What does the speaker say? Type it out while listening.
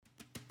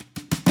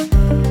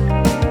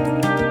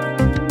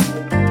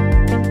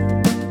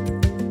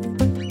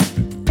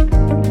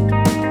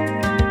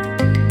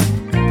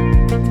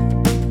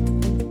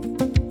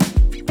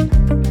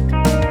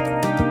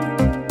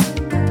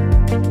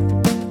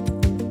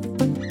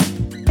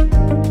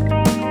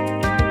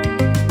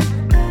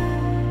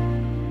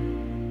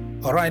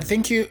right.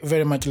 Thank you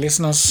very much,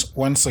 listeners,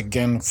 once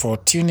again for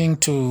tuning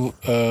to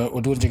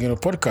Odur Jagero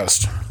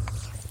podcast.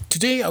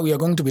 Today, we are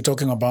going to be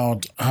talking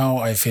about how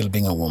I feel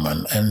being a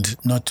woman, and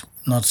not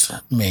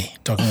me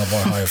talking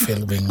about how I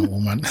feel being a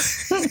woman.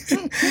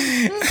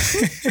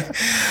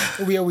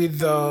 We are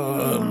with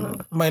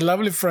my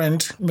lovely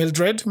friend,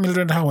 Mildred.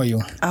 Mildred, how are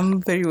you?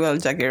 I'm very well,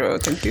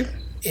 Jagero. Thank you.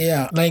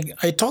 Yeah, like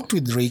I talked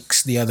with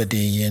Rix the other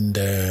day, and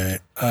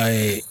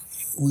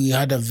we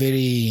had a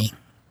very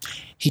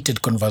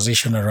heated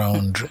conversation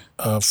around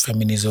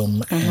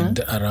feminism and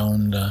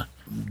around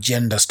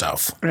gender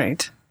stuff.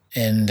 Right.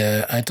 And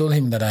I told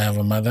him that I have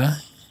a mother,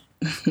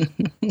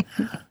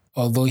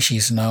 although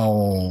she's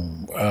now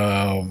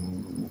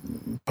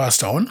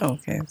passed on.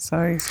 Okay,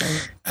 sorry.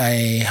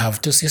 I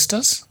have two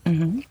sisters.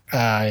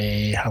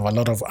 I have a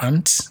lot of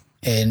aunts,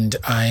 and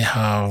I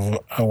have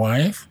a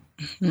wife,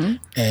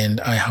 and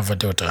I have a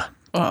daughter.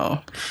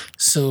 Wow.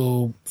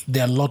 So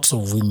there are lots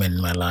of women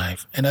in my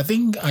life, and I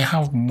think I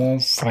have more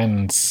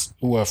friends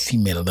who are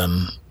female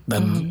than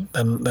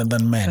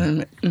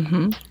men.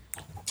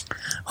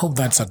 Hope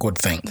that's a good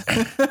thing.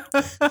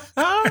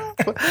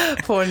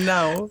 For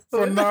now.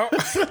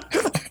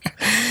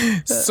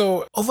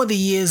 So over the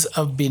years,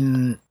 I've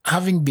been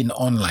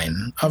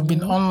online. I've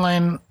been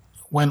online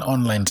when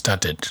online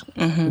started.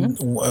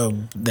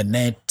 The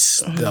net,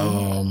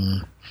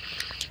 the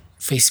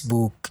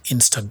Facebook,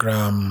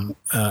 Instagram,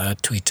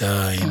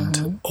 Twitter,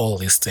 and all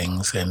these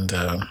things. And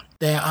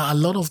there are a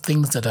lot of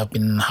things that have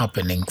been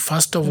happening.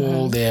 First of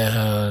all, there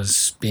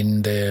has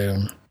been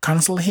the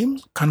cancel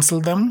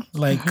them.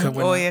 Like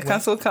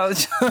cancel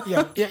culture.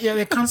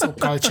 the cancel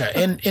culture.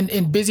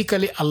 And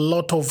basically a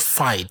lot of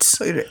fights.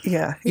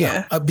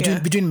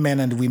 Between men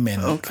and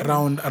women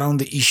around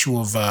the issue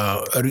of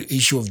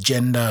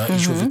gender,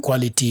 issue of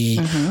equality,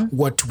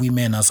 what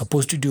women are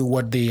supposed to do,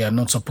 what they are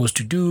not supposed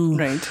to do,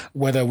 right.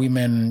 Whether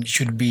women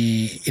should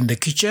be in the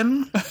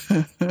kitchen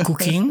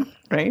cooking,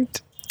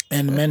 right,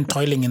 and men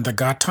toiling in the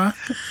gutter.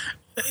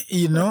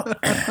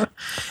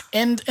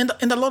 And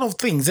a lot of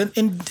things, and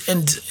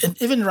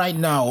even right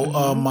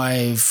now,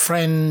 my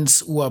friends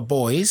who are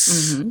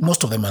boys,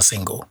 most of them are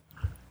single.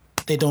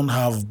 They don't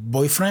have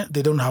boyfriend,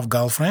 they don't have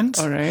girlfriends.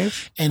 All right.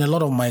 And a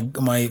lot of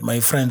my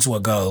friends who are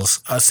girls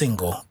are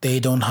single. They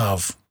don't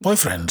have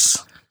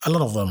boyfriends. A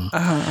lot of them.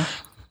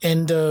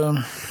 And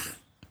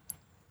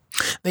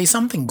there's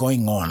something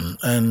going on,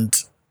 and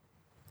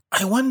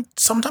I want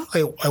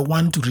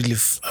to really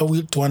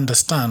to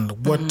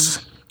understand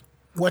what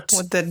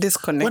the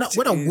disconnect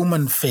what a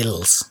woman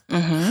feels.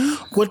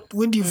 What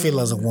do you feel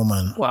as a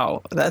woman?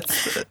 Wow,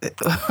 that's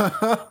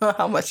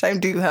how much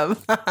time do you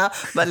have?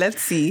 But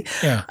let's see.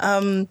 Yeah.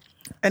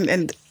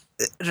 And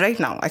right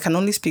now, I can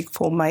only speak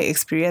for my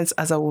experience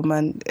as a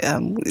woman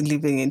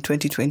living in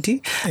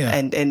 2020,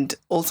 and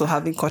also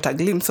having caught a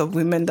glimpse of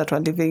women that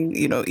were living,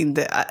 in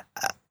the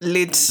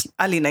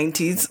early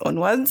 90s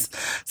onwards.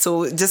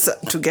 So just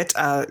to get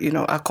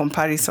a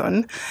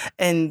comparison.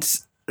 And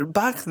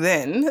back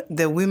then,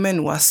 the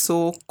women were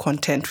so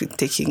content with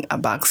taking a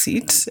back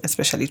seat,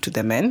 especially to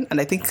the men. And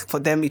I think for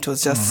them, it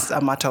was just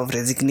a matter of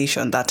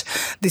resignation that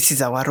this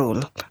is our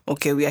role.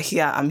 Okay, we are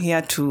here. I'm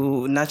here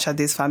to nurture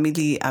this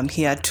family. I'm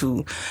here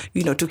to,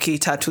 to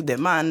cater to the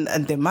man.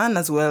 And the man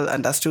as well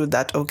understood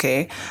that,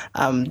 okay,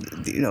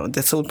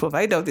 the sole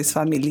provider of this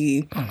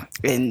family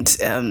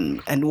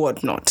and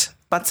whatnot.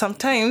 But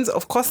sometimes,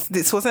 of course,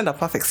 this wasn't a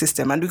perfect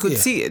system, and we could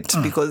see it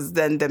because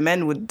then the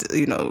men would,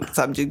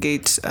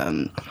 subjugate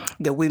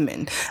the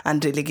women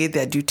and relegate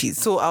their duties.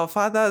 So our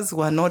fathers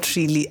were not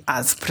really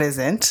as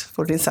present,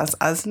 for instance,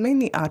 as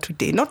many are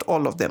today. Not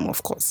all of them,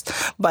 of course,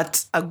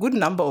 but a good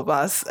number of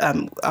us,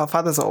 our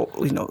fathers are,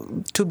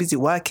 too busy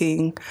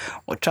working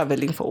or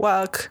traveling for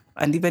work.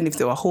 And even if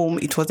they were home,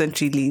 it wasn't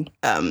really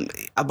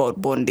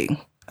about bonding.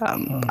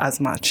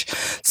 As much.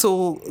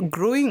 So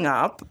growing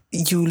up,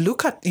 you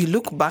look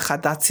back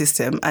at that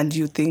system and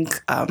you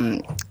think,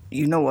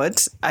 you know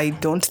what, I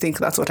don't think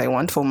that's what I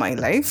want for my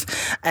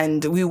life.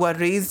 And we were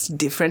raised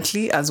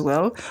differently as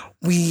well.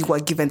 We were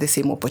given the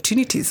same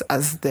opportunities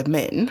as the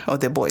men or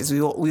the boys.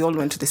 We all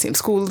went to the same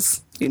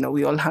schools.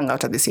 We all hung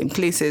out at the same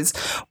places.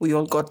 We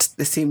all got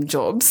the same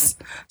jobs.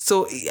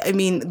 So, I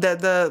mean,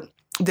 the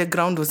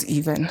ground was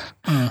even.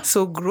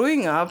 So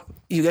growing up,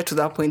 you get to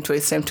that point where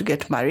it's time to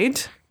get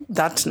married.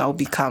 That now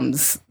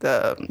becomes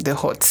the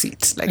hot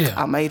seat.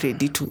 Am I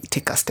ready to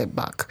take a step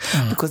back?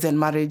 Because then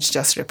marriage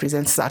just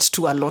represents that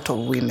to a lot of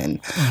women.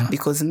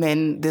 Because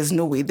men, there's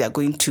no way they're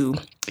going to,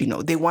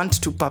 they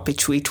want to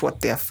perpetuate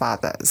what their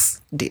fathers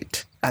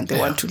did. And they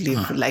want to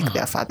live like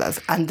their fathers.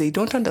 And they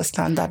don't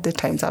understand that the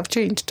times have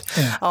changed.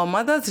 Our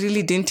mothers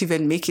really didn't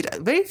even make it.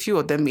 Very few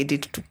of them made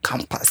it to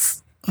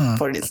campus.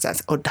 For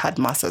instance, or had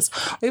masters,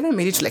 or even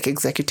made it to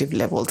executive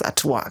levels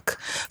at work.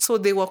 So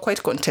they were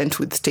quite content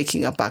with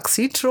taking a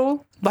backseat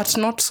role, but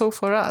not so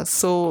for us.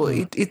 So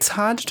it's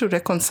hard to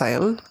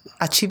reconcile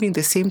achieving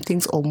the same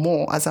things or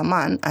more as a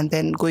man and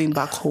then going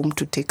back home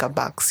to take a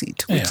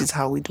backseat, which is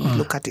how we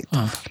look at it.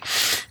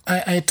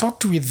 I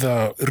talked with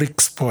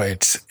Rick's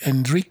poet,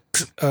 and Rick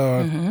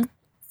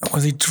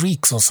was it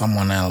Ricks or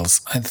someone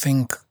else? I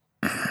think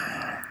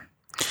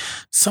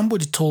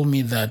somebody told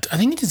me that, I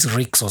think it is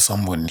Ricks or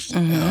someone,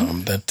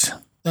 that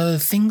the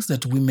things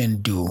that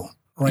women do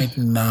right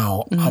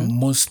now are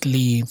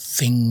mostly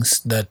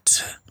things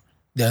that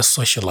they are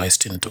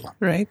socialized into.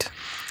 Right.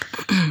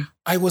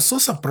 I was so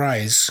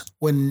surprised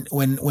when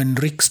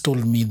Ricks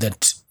told me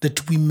that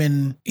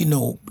women,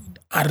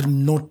 are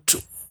not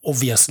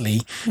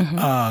obviously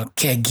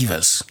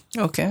caregivers.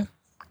 Okay.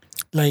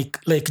 Like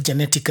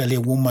genetically,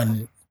 a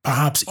woman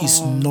perhaps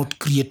is not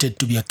created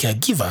to be a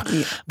caregiver.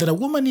 Yeah. That a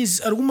woman is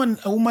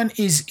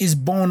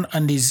born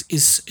and is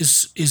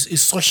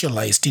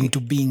socialized into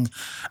being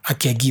a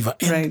caregiver.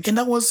 And, and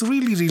I was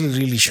really, really,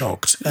 really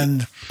shocked.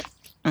 And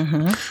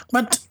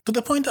but to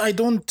the point,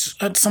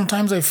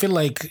 sometimes I feel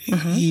like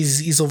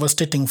he's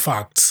overstating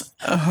facts.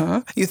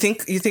 You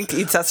think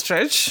it's a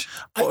stretch?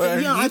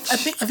 I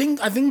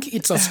think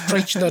it's a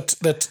stretch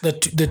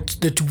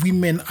that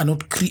women are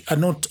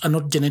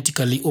not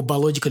genetically or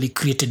biologically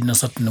created in a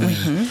certain way.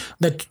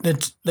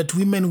 That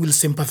women will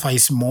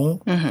sympathize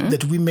more.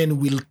 That women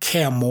will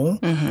care more.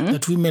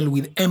 That women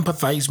will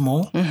empathize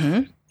more.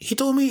 He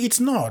told me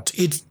it's not.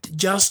 It's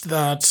just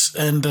that,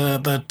 and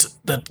that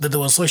they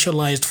were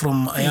socialized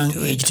from a young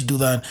age to do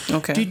that.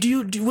 Okay.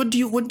 What do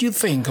you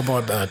think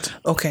about that?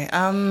 Okay.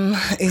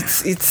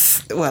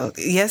 It's well,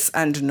 yes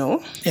and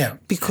no. Yeah.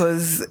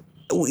 Because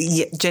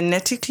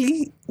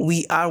genetically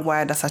we are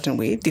wired a certain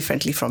way,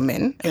 differently from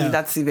men, and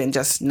that's even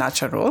just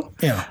natural.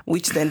 Yeah.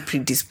 Which then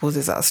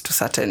predisposes us to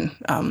certain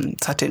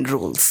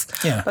rules.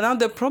 Yeah. But now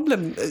the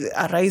problem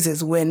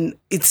arises when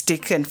it's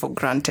taken for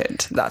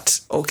granted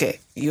that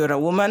you're a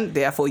woman,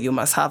 therefore you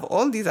must have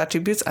all these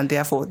attributes, and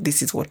therefore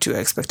this is what you are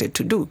expected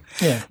to do.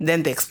 Yeah.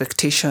 Then the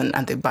expectation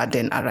and the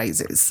burden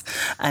arises,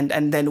 and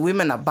then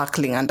women are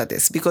buckling under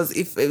this, because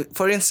if,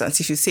 for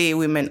instance, if you say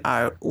women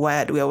are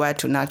wired, we are wired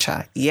to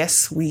nurture.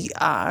 Yes, we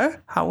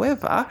are.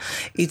 However,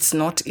 it's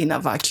not in a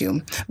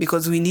vacuum,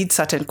 because we need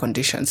certain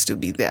conditions to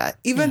be there.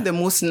 Even the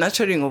most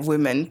nurturing of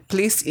women,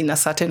 placed in a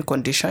certain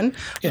condition,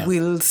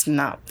 will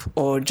snap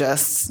or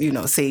just,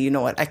 say, you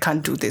know what, I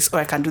can't do this, or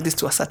I can do this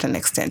to a certain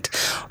extent.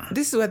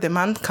 This is where the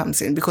man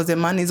comes in, because the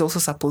man is also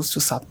supposed to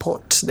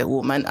support the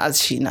woman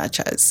as she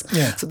nurtures.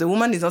 Yeah. So the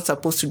woman is not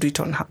supposed to do it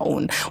on her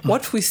own.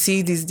 What we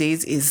see these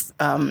days is,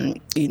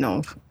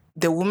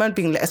 the woman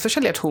being,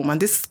 especially at home,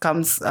 and this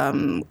comes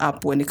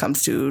up when it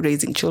comes to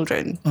raising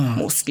children,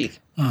 mostly.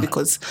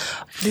 Because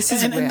this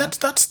is and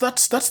that's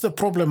the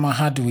problem I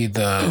had with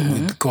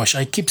gosh,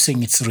 I keep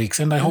saying it's Ricks,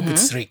 and I hope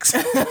it's Ricks.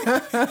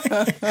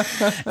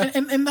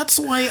 and that's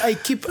why I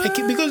keep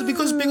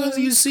because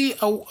you see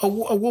a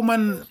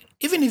woman,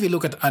 even if you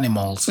look at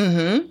animals,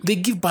 they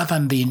give birth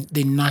and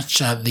they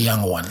nurture the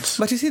young ones.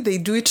 But you see, they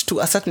do it to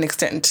a certain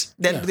extent.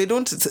 They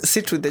don't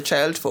sit with the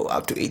child for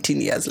up to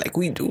 18 years like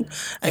we do.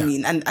 I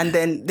mean, and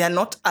then they're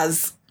not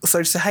as,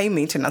 it's a high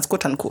maintenance,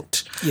 quote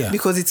unquote,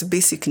 because it's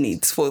basic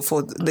needs for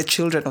the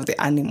children of the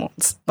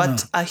animals.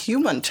 But a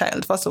human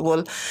child, first of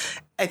all,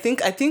 I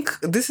think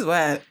this is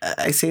why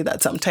I say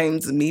that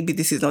sometimes maybe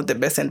this is not the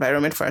best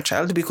environment for a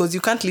child, because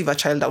you can't leave a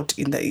child out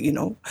in the in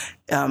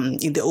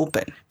the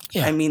open.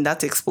 Yeah. I mean,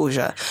 that's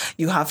exposure.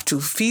 You have to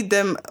feed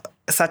them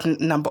a certain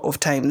number of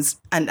times,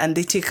 and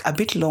they take a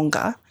bit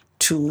longer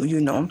to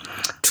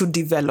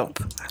develop,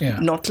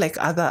 not like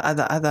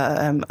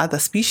other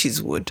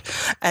species would.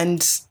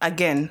 And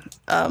again,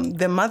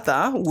 the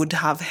mother would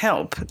have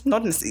help,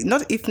 not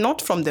if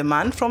not from the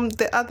man, from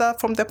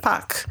the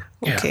pack.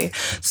 Okay,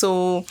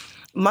 so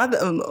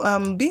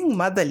being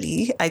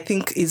motherly, I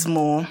think, is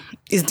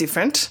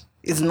different.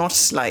 It's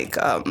not like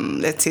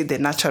let's say the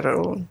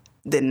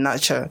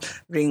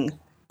nurturing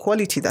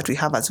quality that we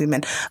have as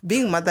women.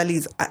 Being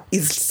motherly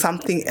is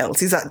something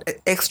else. It's an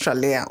extra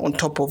layer on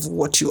top of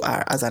what you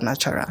are as a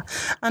nurturer.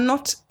 And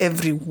not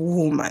every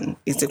woman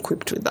is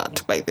equipped with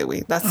that, by the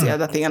way. That's the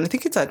other thing. And I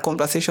think it's a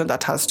conversation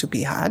that has to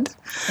be had.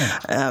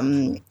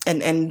 And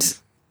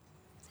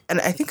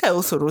I think I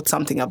also wrote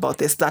something about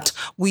this, that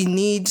we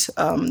need,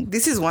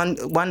 this is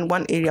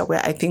one area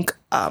where I think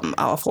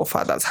our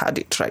forefathers had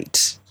it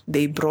right.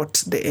 They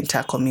brought the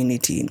entire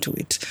community into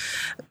it.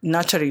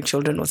 Nurturing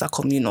children was a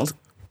communal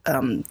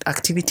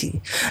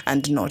activity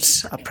and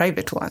not a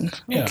private one.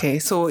 Yeah. Okay,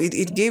 so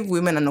it gave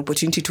women an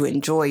opportunity to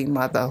enjoy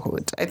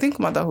motherhood. I think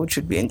motherhood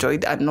should be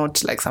enjoyed and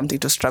not like something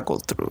to struggle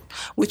through,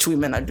 which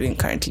women are doing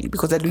currently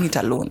because they're doing it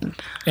alone.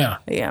 Yeah.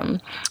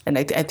 And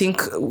I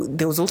think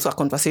there was also a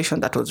conversation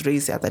that was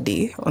raised the other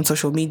day on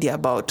social media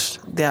about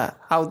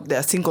how there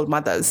are single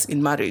mothers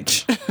in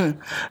marriage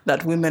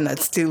that women are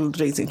still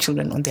raising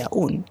children on their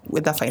own,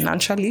 whether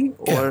financially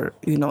or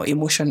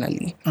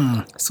emotionally.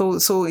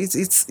 So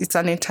it's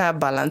an entire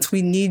balance.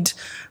 We need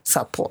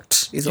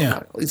support, is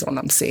all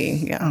I'm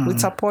saying. Yeah. With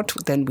support,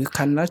 then we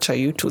can nurture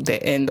you to the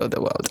end of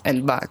the world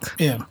and back.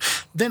 Yeah.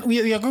 Then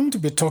we are going to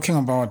be talking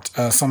about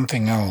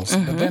something else.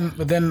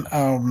 But then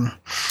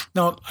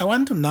now I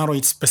want to narrow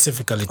it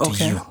specifically to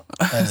you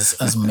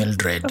as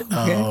Mildred.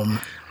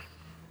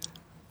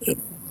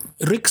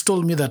 Ricks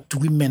told me that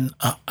women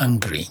are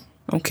angry.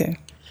 Okay.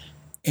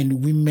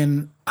 and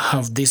women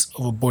have this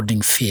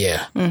overboarding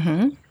fear.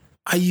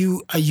 Are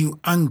you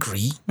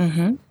angry?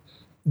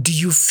 Do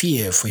you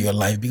fear for your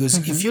life? Because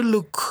if you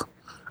look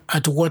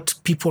at what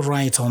people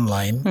write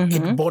online,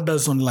 it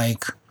borders on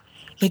like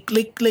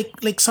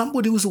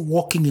somebody who's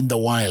walking in the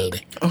wild.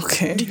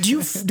 Okay. Do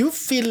you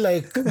feel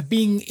like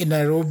being in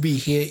Nairobi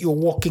here, you're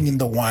walking in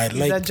the wild?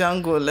 Like the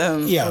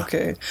jungle. Yeah.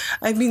 Okay.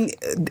 I mean,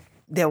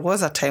 there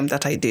was a time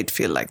that I did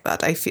feel like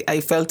that.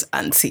 I felt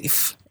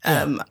unsafe.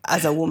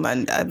 As a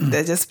woman,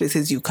 there are just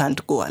places you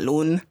can't go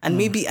alone. And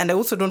maybe, and I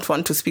also don't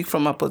want to speak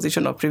from a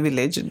position of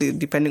privilege,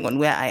 depending on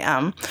where I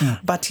am.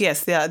 But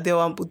yes, there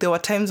were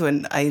times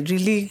when I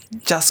really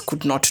just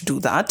could not do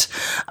that.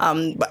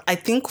 But I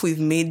think we've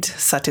made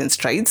certain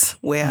strides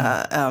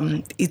where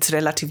it's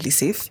relatively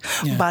safe.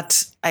 Yeah.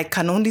 But I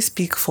can only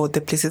speak for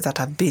the places that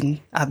I've been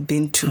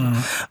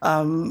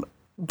to.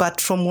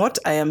 But from what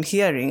I am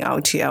hearing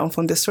out here,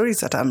 from the stories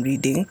that I'm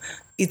reading,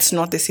 it's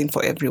not the same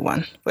for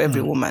everyone, for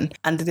every woman.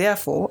 And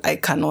therefore, I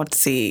cannot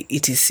say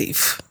it is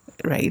safe,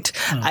 right?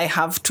 I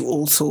have to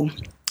also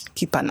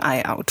keep an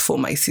eye out for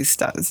my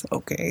sisters,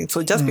 okay?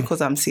 So just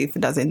because I'm safe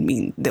doesn't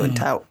mean the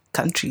entire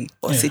country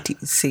or city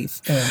is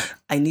safe.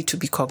 I need to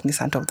be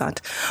cognizant of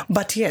that.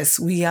 But yes,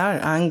 we are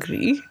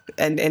angry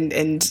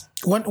and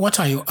what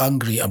are you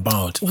angry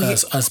about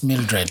as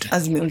Mildred?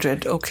 As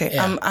Mildred, okay.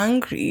 I'm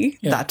angry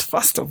that,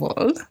 first of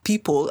all,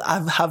 people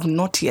have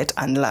not yet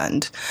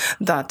unlearned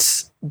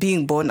that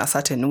being born a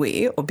certain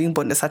way or being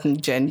born a certain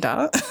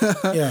gender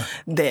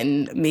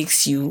then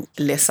makes you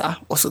lesser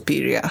or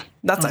superior.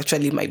 That's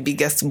actually my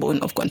biggest bone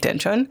of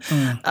contention.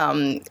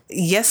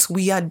 Yes,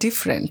 we are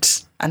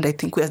different. And I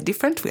think we are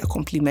different, we are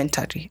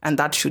complementary. And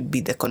that should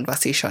be the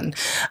conversation.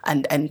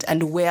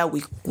 And where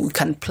we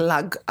can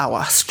plug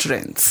our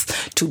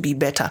strengths to be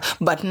better.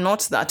 But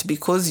not that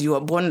because you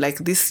are born like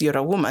this, you're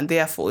a woman,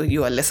 therefore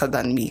you are lesser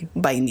than me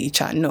by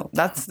nature. No,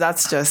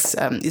 that's just,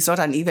 it's not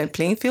an even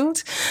playing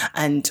field.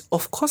 And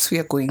of course we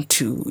are going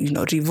to,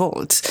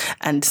 revolt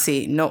and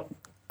say, no,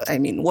 I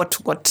mean,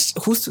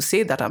 who's to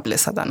say that I'm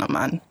lesser than a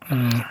man?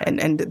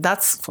 And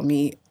that's, for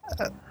me,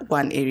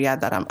 one area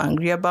that I'm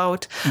angry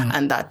about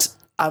and that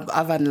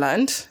I've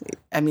unlearned.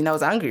 I mean, I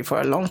was angry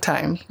for a long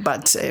time,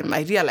 but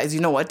I realized,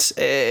 you know what?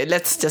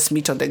 Let's just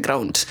meet on the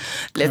ground.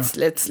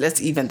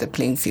 Let's even the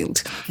playing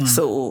field.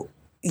 So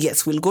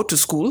yes, we'll go to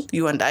school.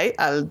 You and I.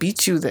 I'll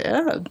beat you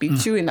there. I'll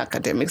beat you in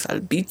academics.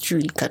 I'll beat you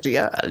in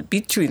career. I'll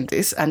beat you in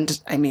this.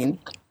 And I mean,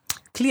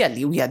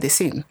 clearly we are the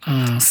same.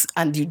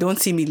 And you don't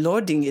see me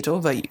lording it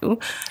over you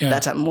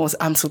that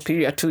I'm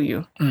superior to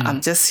you.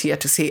 I'm just here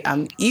to say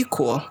I'm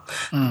equal.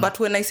 But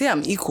when I say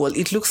I'm equal,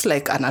 it looks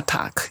like an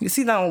attack. You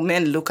see, now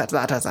men look at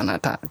that as an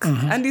attack.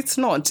 And it's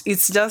not.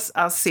 It's just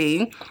us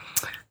saying,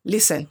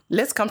 listen,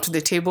 let's come to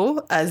the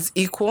table as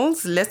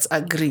equals. Let's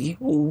agree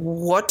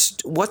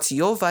what's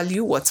your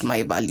value, what's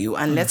my value,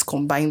 and let's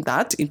combine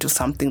that into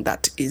something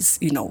that is,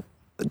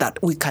 that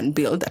we can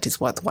build that is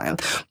worthwhile.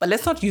 But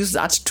let's not use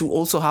that to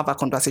also have a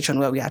conversation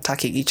where we are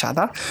attacking each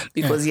other,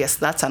 because yes,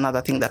 that's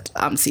another thing that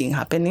I'm seeing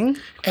happening.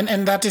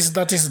 And that is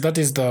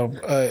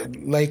the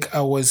like I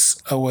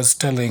was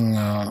telling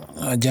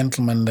a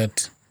gentleman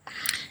that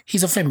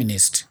he's a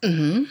feminist.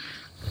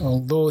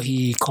 Although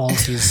he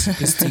calls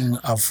his thing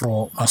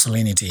Afro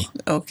masculinity.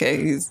 Okay,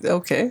 he's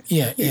okay.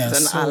 Yeah.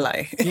 He's an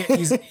ally.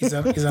 He's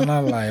an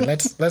ally.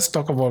 Let's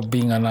talk about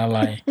being an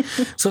ally.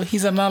 So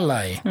he's an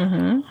ally.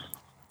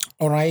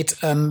 All right,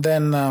 and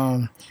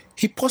then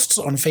he posts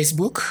on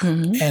Facebook,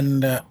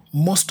 and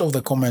most of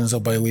the comments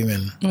are by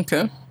women.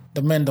 Okay,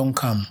 the men don't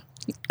come.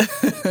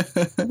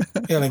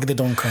 They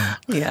don't come.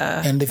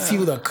 Yeah, and the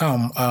few that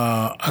come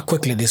are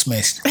quickly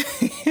dismissed.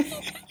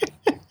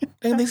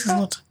 And this is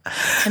not.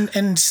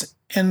 And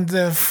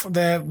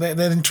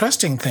the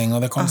interesting thing or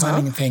the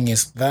concerning thing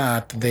is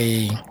that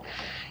there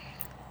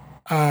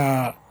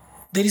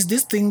is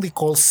this thing they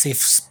call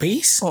safe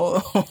space.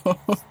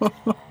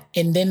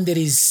 And then there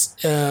is,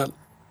 and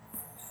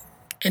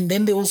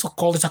then they also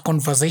call it a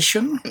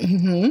conversation.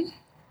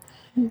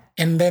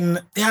 And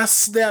then there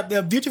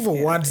are beautiful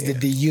words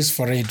that they use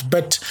for it,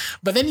 but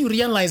then you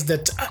realize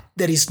that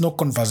there is no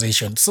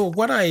conversation. So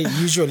what I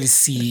usually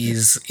see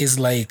is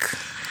like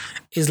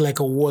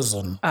a war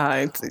zone.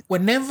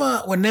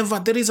 Whenever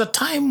there is a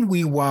time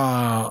we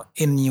were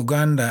in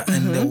Uganda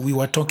and we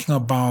were talking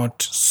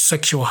about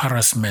sexual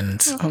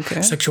harassment.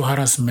 Sexual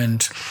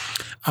harassment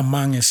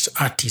amongst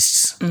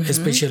artists,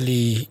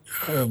 especially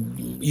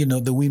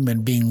the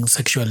women being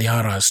sexually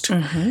harassed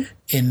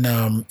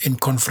in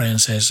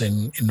conferences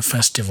and in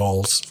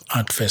festivals,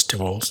 art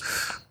festivals.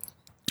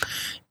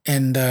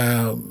 And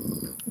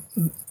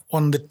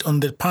on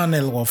the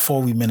panel were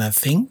 4 women, I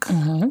think.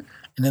 And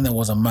then there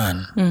was a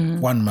man,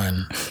 one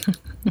man.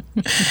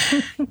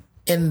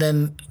 And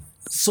then,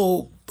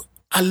 so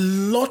a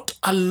lot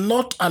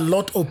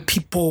of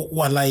people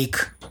were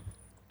like,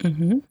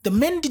 the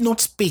men did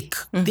not speak.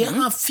 There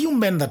are a few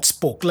men that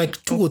spoke,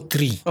 like 2 or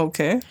 3.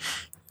 Okay.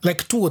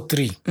 Like 2 or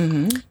 3.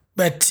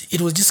 But it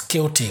was just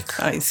chaotic.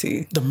 I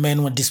see. The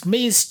men were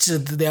dismissed.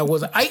 There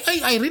was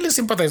I really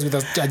sympathize with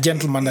a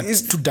gentleman that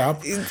stood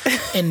up,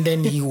 and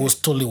then he was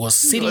told he was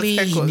silly.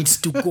 He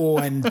needs to go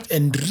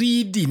and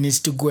read. He needs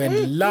to go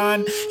and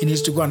learn. He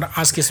needs to go and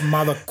ask his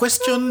mother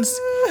questions.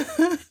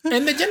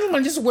 And the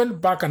gentleman just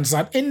went back and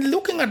sat. And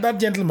looking at that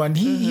gentleman,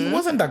 he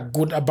wasn't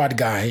a bad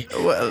guy.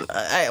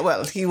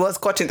 Well, he was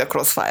caught in the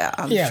crossfire,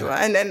 I'm sure.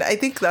 And I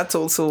think that's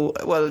also,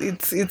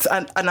 it's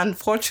an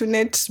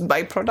unfortunate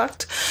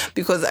byproduct,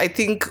 because I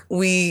think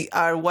we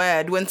are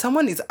wired when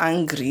someone is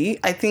angry.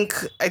 I think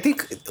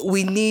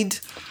we need,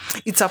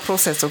 it's a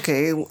process,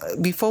 okay?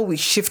 Before we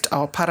shift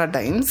our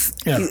paradigms,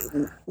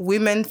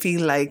 women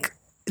feel like,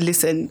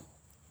 listen,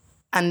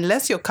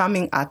 unless you're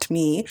coming at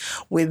me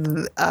with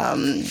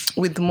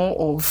more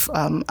of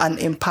an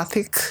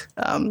empathic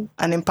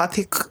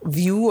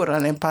view or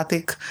an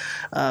empathic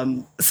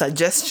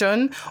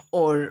suggestion,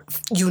 or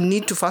you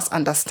need to first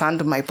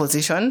understand my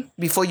position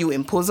before you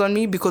impose on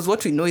me, because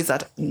what we know is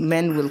that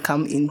men will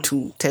come in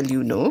to tell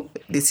you, no,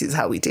 this is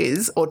how it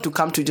is, or to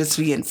come to just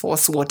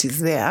reinforce what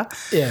is there.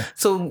 Yeah.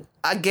 So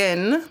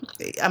again,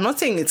 I'm not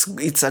saying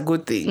it's a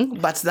good thing,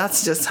 but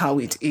that's just how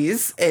it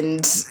is.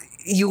 And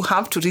you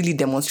have to really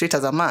demonstrate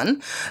as a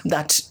man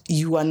that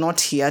you are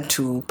not here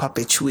to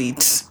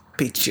perpetuate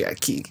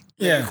patriarchy.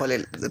 Yeah. Call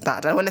it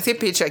that. And when I say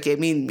patriarchy, I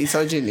mean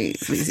misogyny,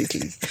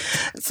 basically.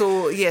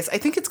 So, yes, I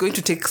think it's going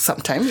to take some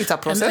time. It's a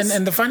process.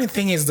 And the funny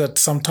thing is that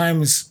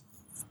sometimes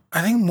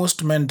I think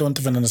most men don't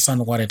even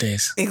understand what it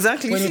is.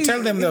 Exactly. When you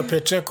tell them they're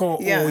patriarchal,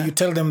 or you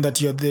tell them that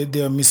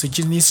they're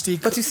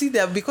misogynistic. But you see,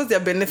 because they're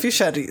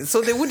beneficiaries,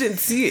 so they wouldn't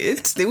see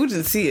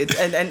it.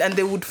 And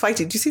they would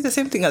fight it. You see the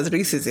same thing as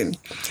racism.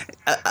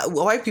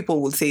 White people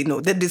will say,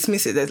 no, they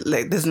dismiss it,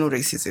 like there's no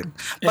racism.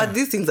 But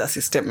these things are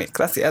systemic.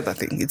 That's the other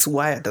thing. It's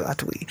wired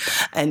that way.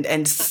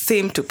 And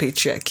same to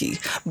patriarchy.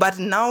 But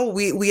now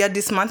we are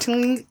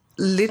dismantling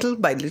little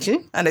by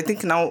little, and I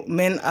think now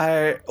men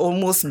are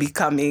almost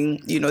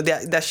becoming,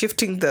 they're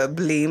shifting the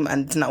blame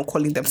and now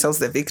calling themselves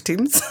the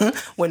victims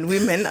when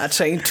women are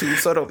trying to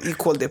sort of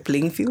equal the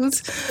playing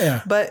fields.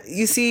 Yeah. But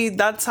you see,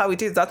 that's how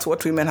it is. That's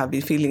what women have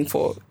been feeling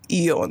for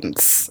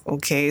eons.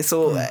 Okay,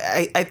 so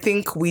I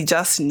think we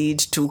just need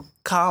to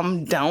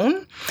calm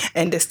down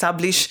and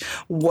establish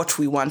what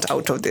we want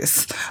out of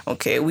this.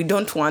 Okay, we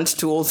don't want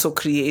to also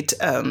create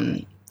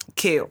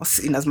chaos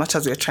in as much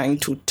as we're trying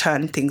to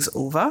turn things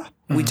over.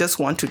 We just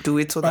want to do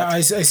it so that...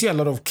 I see a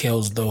lot of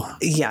chaos, though.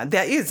 Yeah,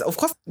 there is. Of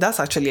course, that's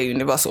actually a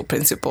universal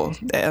principle.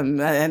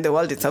 And the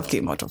world itself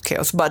came out of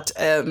chaos. But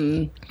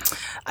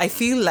I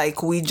feel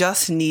like we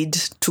just need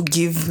to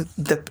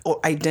or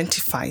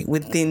identify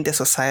within the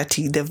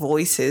society the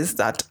voices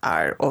that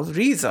are of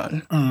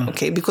reason.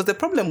 Okay? Because the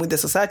problem with the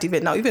society,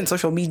 even now, even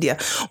social media,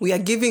 we are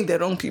giving the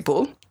wrong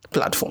people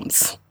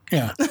platforms.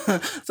 Yeah.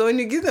 So when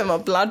you give them a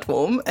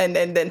platform and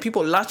then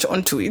people latch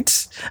onto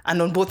it, and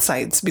on both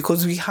sides,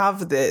 because we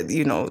have the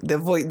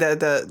voice,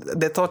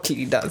 the thought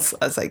leaders,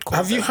 as I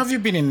call them. Have you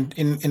been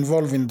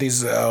involved in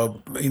these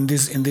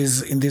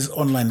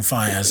online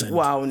fires?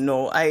 Wow,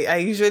 no. I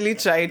usually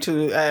try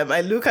to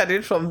I look at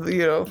it from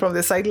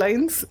the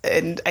sidelines,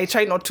 and I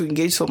try not to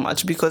engage so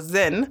much, because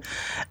then,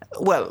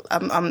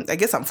 I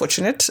guess I'm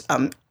fortunate.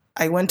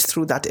 I went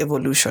through that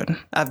evolution.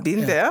 I've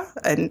been there,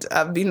 and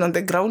I've been on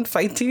the ground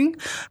fighting,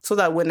 so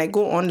that when I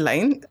go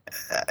online,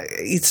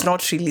 it's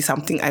not really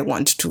something I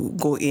want to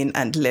go in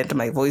and lend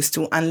my voice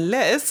to,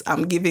 unless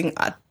I'm giving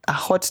a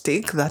hot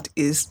take that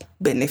is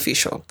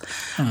beneficial,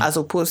 as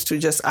opposed to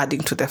just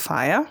adding to the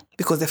fire,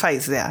 because the fire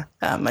is there,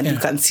 and you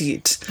can see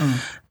it.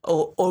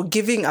 Or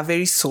giving a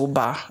very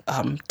sober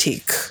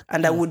take.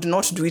 And I would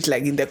not do it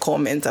like in the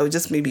comments. I would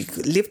just maybe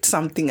lift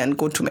something and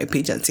go to my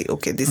page and say,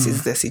 okay, this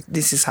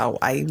is how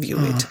I view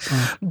it.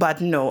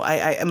 But no,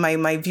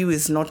 my view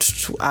is not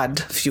to add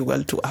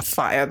fuel to a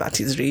fire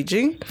that is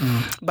raging.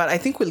 But I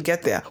think we'll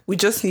get there. We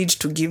just need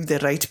to give the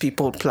right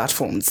people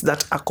platforms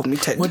that are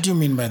committed. What do you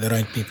mean by the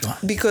right people?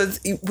 Because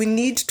we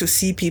need to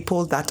see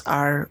people that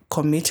are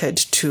committed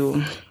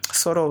to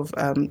sort of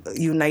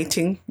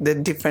uniting the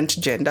different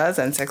genders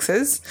and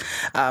sexes,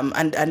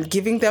 and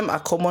giving them a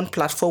common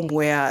platform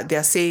where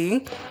they're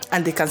saying,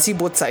 and they can see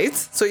both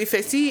sides. So if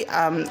I see,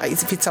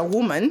 if it's a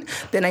woman,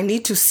 then I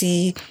need to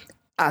see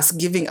us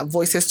giving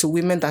voices to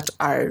women that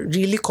are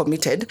really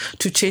committed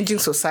to changing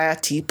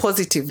society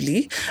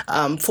positively,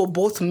 for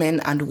both men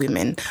and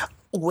women.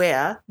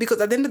 Because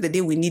at the end of the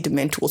day, we need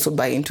men to also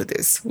buy into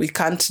this. We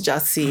can't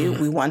just say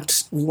we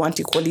want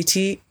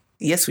equality.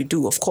 Yes, we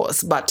do, of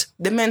course, but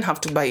the men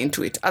have to buy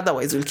into it.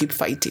 Otherwise, we'll keep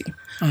fighting.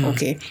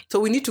 Okay, so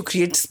we need to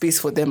create space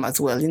for them as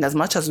well. In as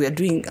much as we are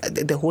doing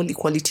the whole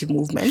equality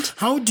movement.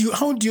 How do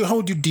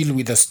you deal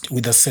with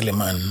a silly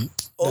man?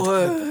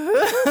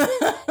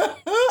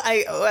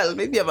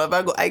 Maybe I'm a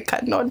Virgo. I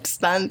cannot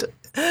stand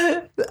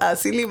a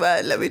silly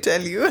man. Let me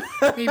tell you.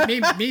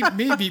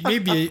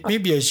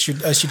 maybe I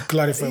should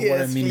clarify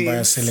what I mean by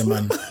a silly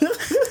man.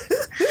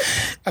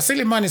 A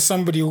silly man is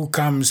somebody who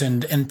comes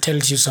and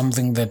tells you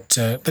something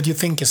that you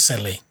think is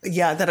silly.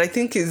 Yeah, that I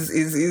think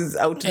is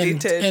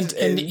outdated.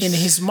 And in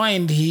his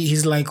mind,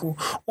 he's like,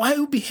 why are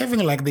you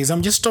behaving like this?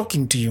 I'm just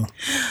talking to you.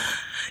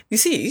 You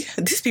see,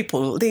 these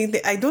people,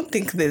 I don't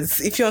think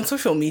if you're on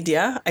social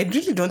media, I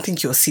really don't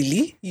think you're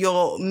silly.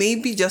 You're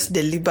maybe just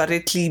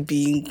deliberately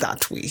being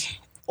that way.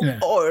 Yeah.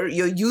 Or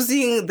you're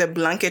using the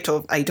blanket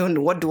of, I don't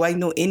know, what do I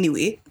know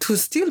anyway, to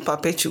still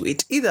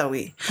perpetuate either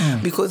way.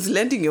 Because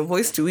lending your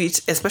voice to it,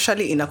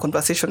 especially in a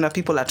conversation where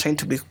people are trying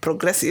to be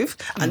progressive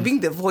and being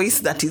the voice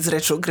that is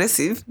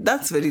retrogressive,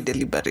 that's very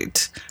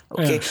deliberate.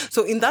 Okay. Yeah.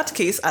 So in that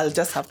case, I'll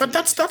just have to... But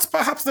that's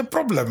perhaps the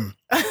problem.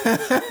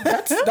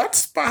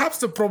 that's perhaps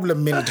the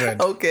problem,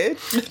 Mildred. Okay.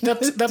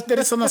 that there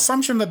is an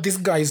assumption that this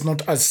guy is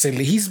not as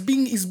silly. He's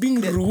being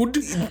rude.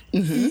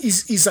 Mm-hmm.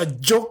 He's a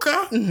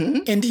joker,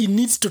 and he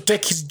needs to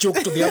take his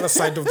joke to the other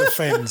side of the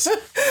fence.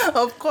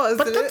 Of course.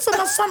 But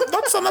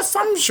that's an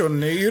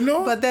assumption, you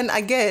know. But then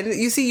again,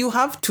 you see, you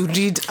have to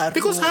read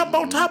because how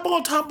about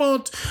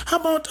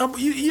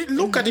you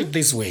look at it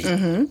this way.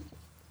 Mm-hmm.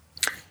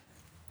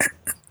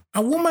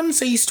 A woman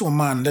says to a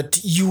man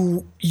that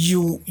you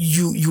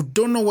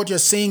don't know what you're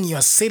saying, you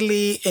are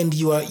silly and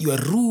you are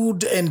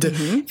rude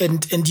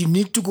and you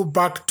need to go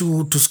back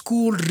to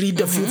school, read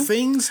a few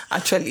things.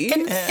 Actually.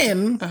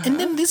 And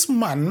then this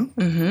man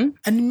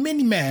and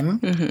many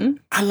men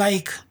are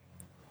like,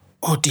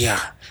 oh dear,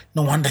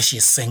 no wonder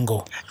she's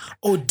single.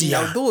 Oh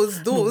dear. Now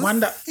those no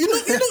wonder you know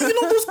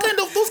those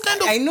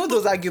kind of I know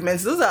those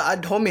arguments. Those are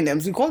ad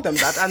hominems. We call them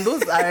that. And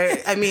those are,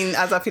 I mean,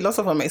 as a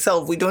philosopher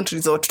myself, we don't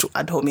resort to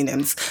ad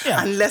hominems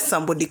unless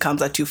somebody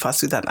comes at you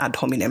first with an ad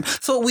hominem.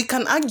 So we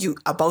can argue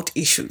about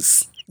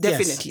issues.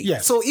 Definitely.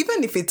 Yes. So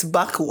even if it's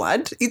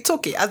backward, it's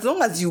okay. As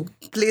long as you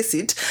place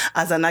it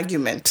as an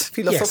argument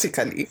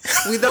philosophically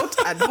without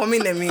ad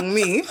homineming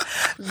me,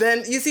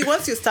 then you see,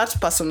 once you start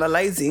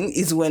personalizing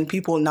is when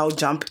people now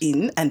jump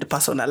in and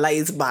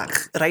personalize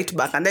right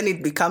back. And then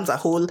it becomes a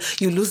whole,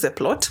 you lose the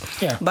plot.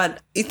 Yeah. But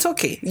it's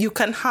okay. You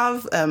can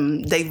have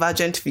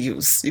divergent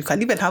views. You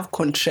can even have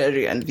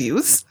contrarian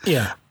views.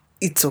 Yeah.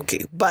 It's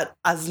okay. But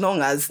as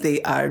long as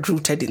they are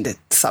rooted in the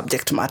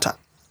subject matter.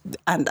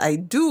 And I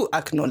do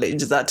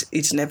acknowledge that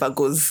it never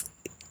goes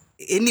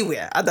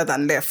anywhere other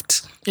than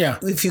left. Yeah.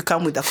 If you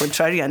come with a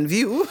contrarian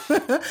view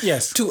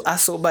to a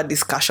sober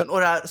discussion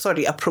or a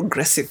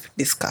progressive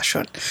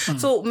discussion.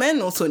 So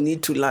men also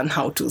need to learn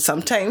how to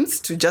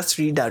sometimes to just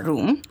read a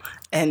room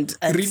and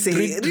read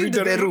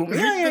the room.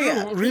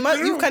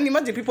 You can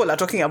imagine people are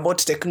talking about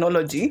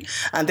technology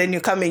and then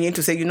you're coming in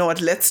to say, you know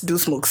what, let's do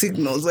smoke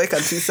signals. Why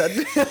can't we start?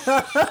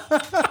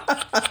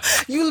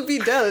 You'll be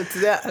dealt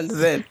there and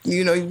then.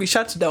 You know, you'll be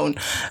shut down,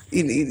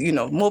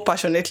 more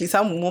passionately,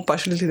 some more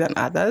passionately than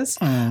others.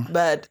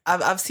 But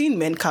I've seen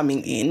men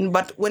coming in,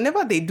 but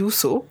whenever they do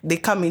so, they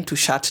come in to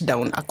shut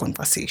down a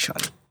conversation.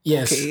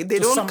 Yes. Okay. They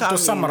don't come to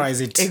summarize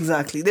it.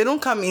 Exactly. They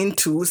don't come in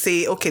to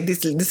say, okay,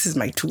 this is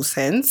my 2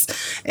 cents.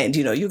 And,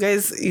 you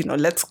guys,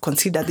 let's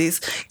consider this.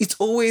 It's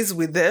always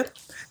with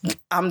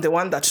I'm the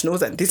one that knows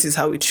that this is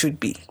how it should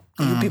be.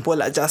 You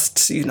people are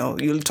just,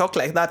 you'll talk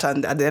like that.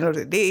 And at the end of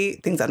the day,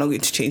 things are not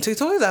going to change. So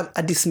it's always a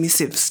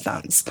dismissive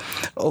stance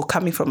or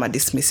coming from a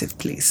dismissive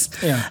place.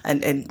 Yeah.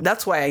 And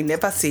that's why I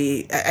never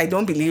say, I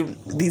don't believe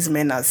these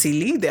men are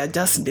silly. They are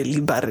just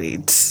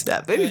deliberate. They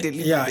are very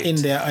deliberate. Yeah, in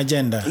their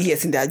agenda.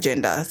 Yes, in their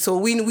agenda. So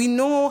we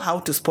know how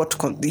to spot,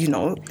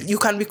 you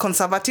can be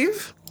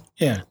conservative.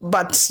 Yeah.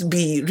 But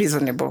be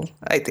reasonable,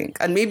 I think.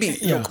 And maybe,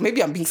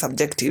 maybe I'm being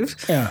subjective.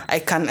 Yeah. I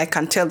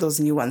can tell those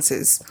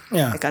nuances.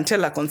 Yeah. I can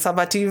tell a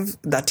conservative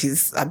that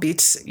is a bit,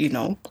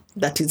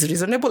 that is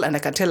reasonable. And I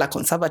can tell a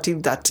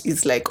conservative that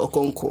is like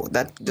Okonko,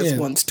 that just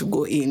wants to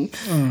go in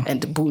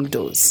and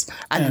bulldoze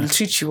and will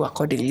treat you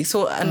accordingly.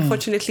 So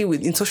unfortunately,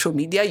 in social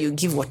media, you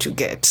give what you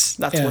get.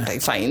 That's what I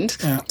find.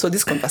 Yeah. So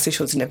these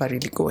conversations never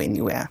really go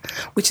anywhere,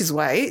 which is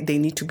why they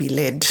need to be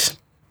led.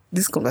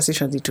 These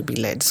conversations need to be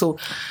led. So,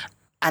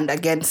 and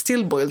again,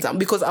 still boils down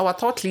because our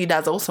thought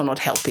leaders are also not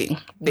helping.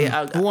 They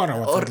are,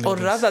 or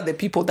rather, the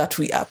people that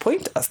we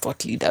appoint as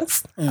thought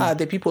leaders are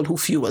the people who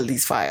fuel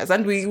these fires,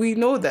 and we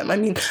know them. I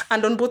mean,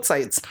 and on both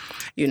sides,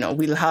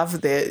 we'll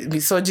have the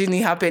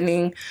misogyny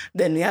happening.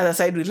 Then the other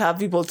side, we'll have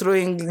people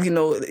throwing,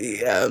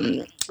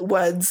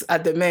 words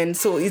at the men.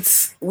 So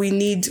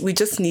we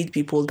just need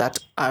people that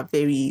are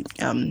very.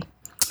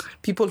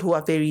 People who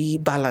are very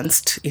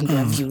balanced in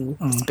their view,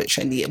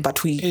 especially.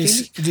 But do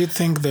you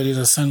think there is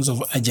a sense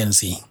of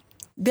agency?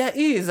 There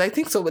is, I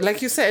think so.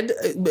 Like you said,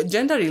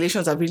 gender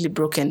relations are really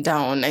broken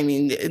down. I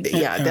mean,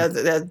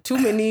 there are too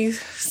many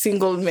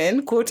single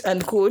men, quote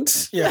unquote,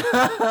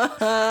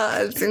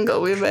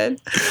 single women,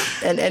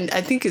 and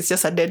I think it's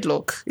just a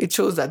deadlock. It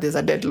shows that there's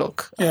a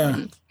deadlock.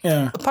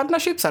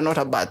 Partnerships are not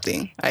a bad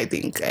thing, I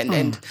think,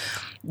 and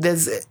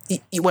there's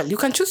you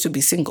can choose to be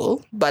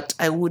single, but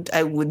I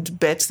would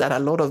bet that a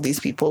lot of these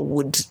people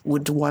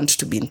would want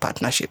to be in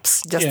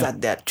partnerships, just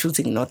that they're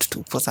choosing not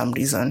to for some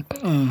reason.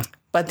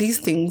 But these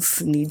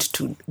things need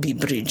to be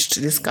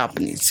bridged. This gap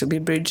needs to be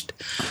bridged.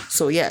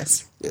 So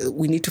yes,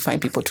 we need to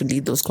find people to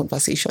lead those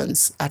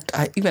conversations at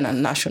even a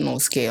national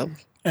scale.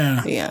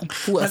 Yeah.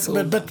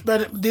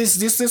 But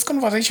these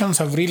conversations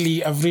have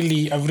really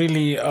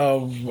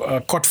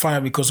caught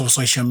fire because of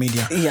social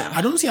media. Yeah.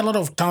 I don't see a lot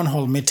of town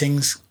hall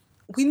meetings.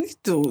 We need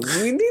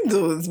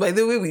those. By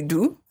the way, we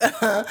do.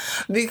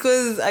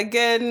 Because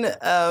again,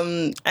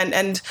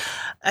 and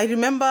I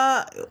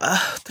remember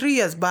 3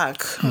 years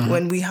back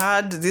when we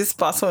had this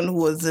person who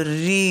was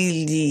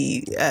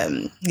really,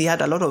 he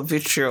had a lot of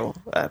vitriol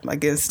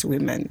against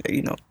women,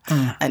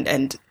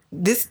 and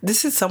this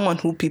is someone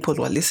who people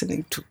were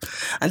listening to,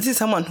 and this is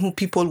someone who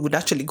people would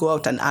actually go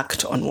out and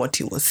act on what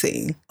he was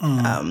saying,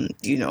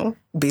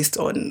 based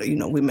on,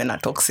 women are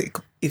toxic.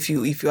 If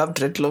you have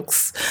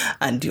dreadlocks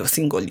and you're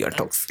single, you're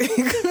toxic.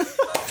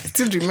 I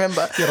still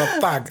remember. You're a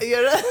thug.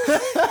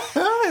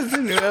 I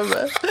still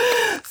remember.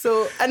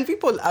 So, and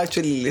people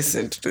actually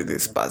listened to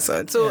this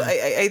person. So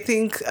I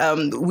think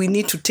we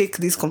need to take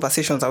these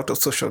conversations out of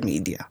social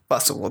media,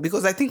 first of all,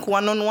 because I think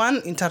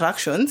one-on-one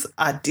interactions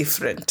are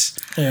different.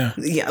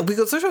 Yeah,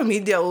 because social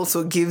media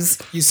also gives...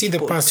 You see the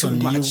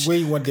person, you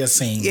weigh what they're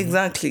saying.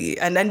 Exactly.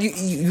 And then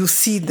you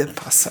see the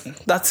person.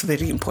 That's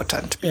very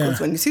important.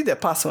 Because when you see the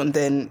person,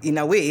 then in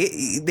a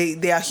way,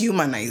 they are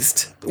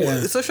humanized.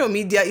 Social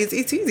media, it's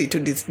easy to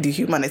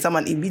dehumanize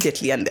someone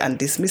immediately and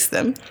dismiss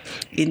them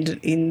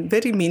in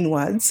very mean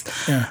words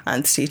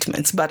and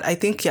statements. But I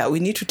think, we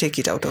need to take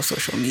it out of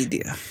social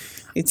media.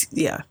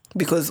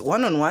 Because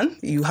one-on-one,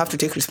 you have to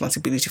take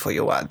responsibility for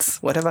your words,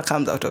 whatever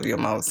comes out of your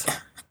mouth.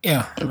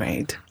 Yeah.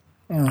 Right.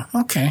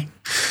 Okay.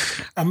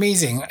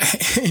 Amazing.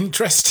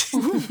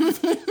 Interesting.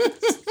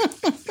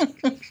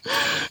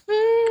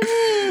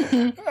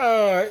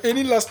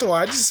 Any last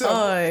words?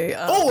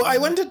 I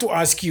wanted to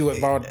ask you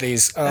about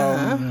this.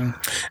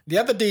 The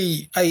other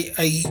day,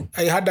 I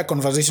had a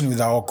conversation with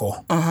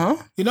Aoko.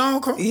 You know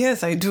Aoko?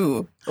 Yes, I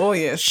do. Oh,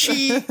 yes.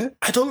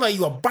 I told her,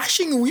 you are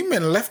bashing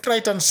women left,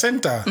 right, and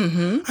center.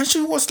 And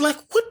she was like,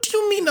 what do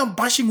you mean I'm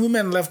bashing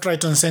women left,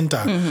 right, and center?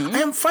 I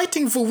am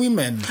fighting for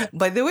women.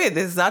 By the way,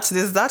 there's that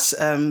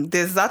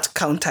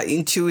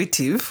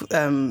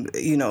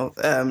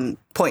counterintuitive,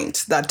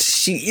 point that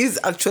she is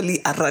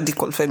actually a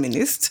radical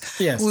feminist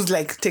who's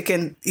like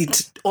taken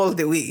it all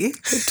the way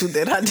to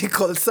the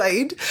radical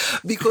side,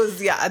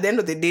 because at the end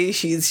of the day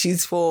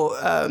she's for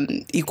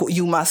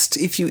you must,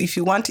 if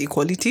you want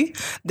equality,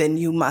 then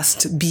you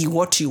must be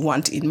what you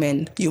want in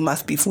men. You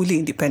must be fully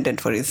independent,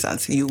 for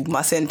instance. You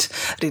mustn't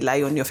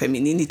rely on your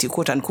femininity,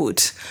 quote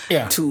unquote,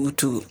 to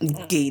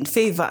gain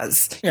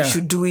favors. You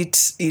should do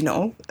it, in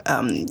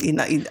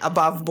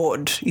above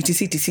board,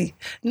 etc.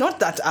 Not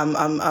that I'm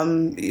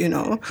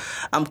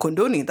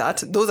condoning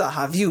that. Those are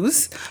her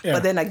views.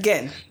 But then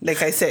again,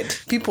 like I said,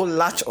 people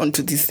latch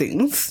onto these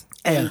things.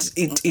 And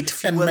it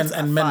fuels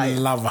and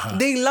men love her.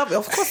 They love her.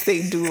 Of course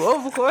they do.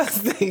 Of course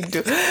they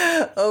do.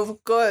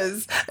 Of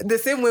course. The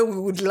same way we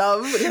would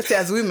love, let's say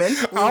as women,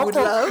 would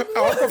love.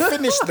 I'll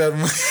finish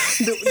them.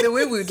 the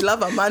way we would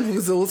love a man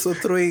who's also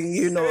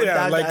throwing,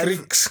 like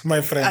Rick's,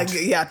 my friend.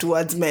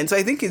 Towards men. So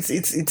I think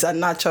it's a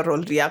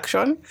natural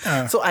reaction.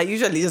 So I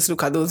usually just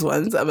look at those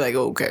ones. I'm like,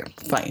 okay,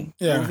 fine.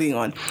 Moving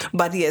on.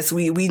 But yes,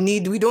 we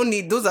don't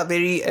need, those are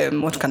very,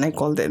 what can I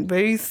call them?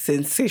 Very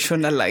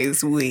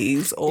sensationalized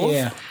ways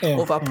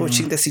of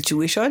approaching the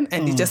situation,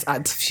 and it just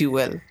adds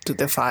fuel to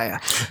the fire.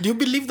 Do you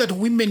believe that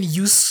women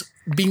use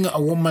being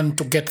a woman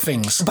to get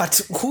things?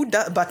 But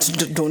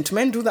don't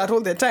men do that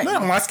all the time? No,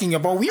 I'm asking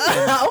about women.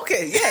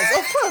 Okay, yes,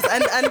 of course,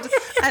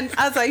 and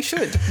as I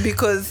should,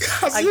 because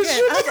as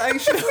I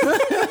should.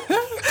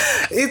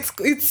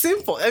 It's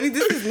simple. I mean,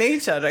 this is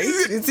nature, right?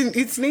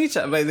 It's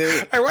nature, by the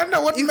way. I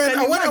wonder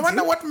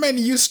what men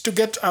used to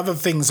get other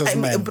things as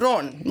men.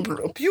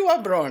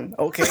 Pure brawn.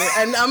 Okay,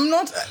 and I'm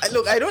not.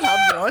 Look, I don't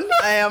have brawn.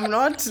 I am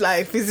not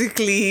like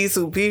physically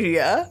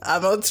superior.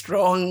 I'm not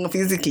strong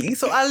physically,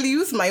 so I'll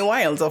use my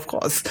wiles, of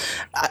course,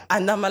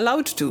 and I'm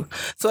allowed to.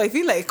 So I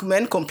feel like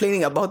men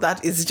complaining about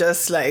that is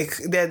just like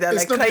they're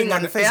like crying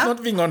unfair. It's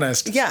not being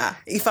honest. Yeah,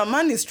 if a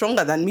man is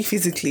stronger than me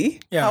physically,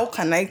 how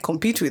can I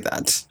compete with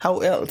that? How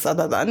else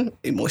other than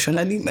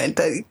emotionally,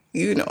 mentally,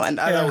 and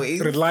other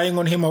ways? Relying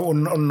on him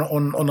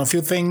on a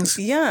few things.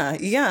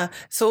 Yeah.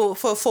 So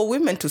for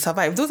women to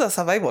survive, those are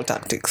survival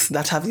tactics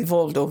that have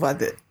evolved over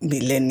the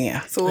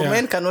millennia. So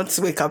men cannot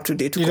wake up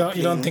today to complain.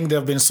 You don't think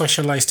they've been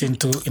socialized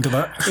into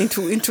that?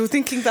 Into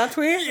thinking that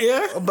way?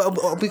 Yeah.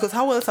 Because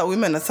how else are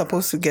women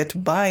supposed to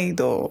get by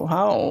though?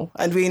 How?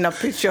 And we're in a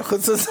patriarchal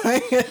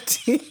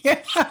society.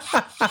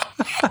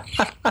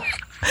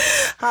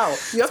 How?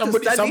 You have to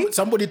study?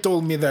 Somebody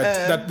told me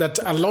that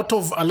a lot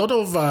of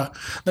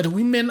that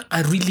women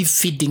are really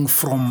feeding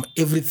from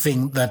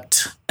everything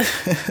that.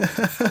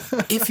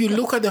 If you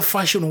look at the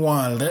fashion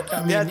world,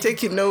 they are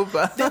taking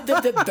over.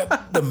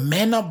 The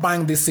men are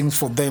buying these things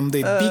for them.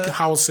 The big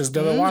houses.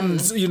 They're the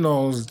ones,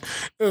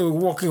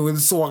 walking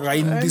with swagger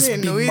in these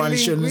big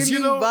mansions.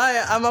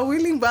 I'm a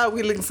willing buyer,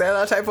 willing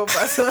seller type of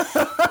person.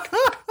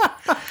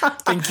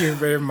 Thank you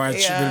very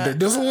much,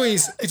 Mildred.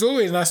 It's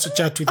always nice to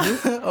chat with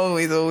you.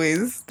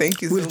 Always.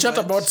 Thank you so much. We'll chat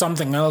about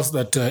something else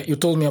that you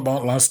told me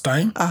about last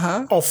time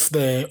off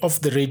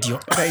the radio.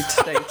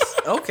 Right.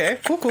 Okay,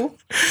 cool.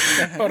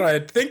 All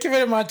right. Thank you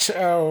very much,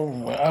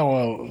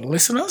 our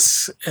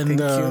listeners.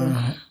 And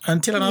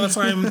until another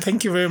time,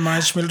 thank you very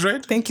much,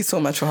 Mildred. Thank you so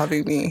much for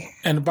having me.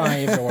 And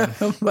bye, everyone.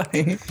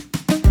 Bye.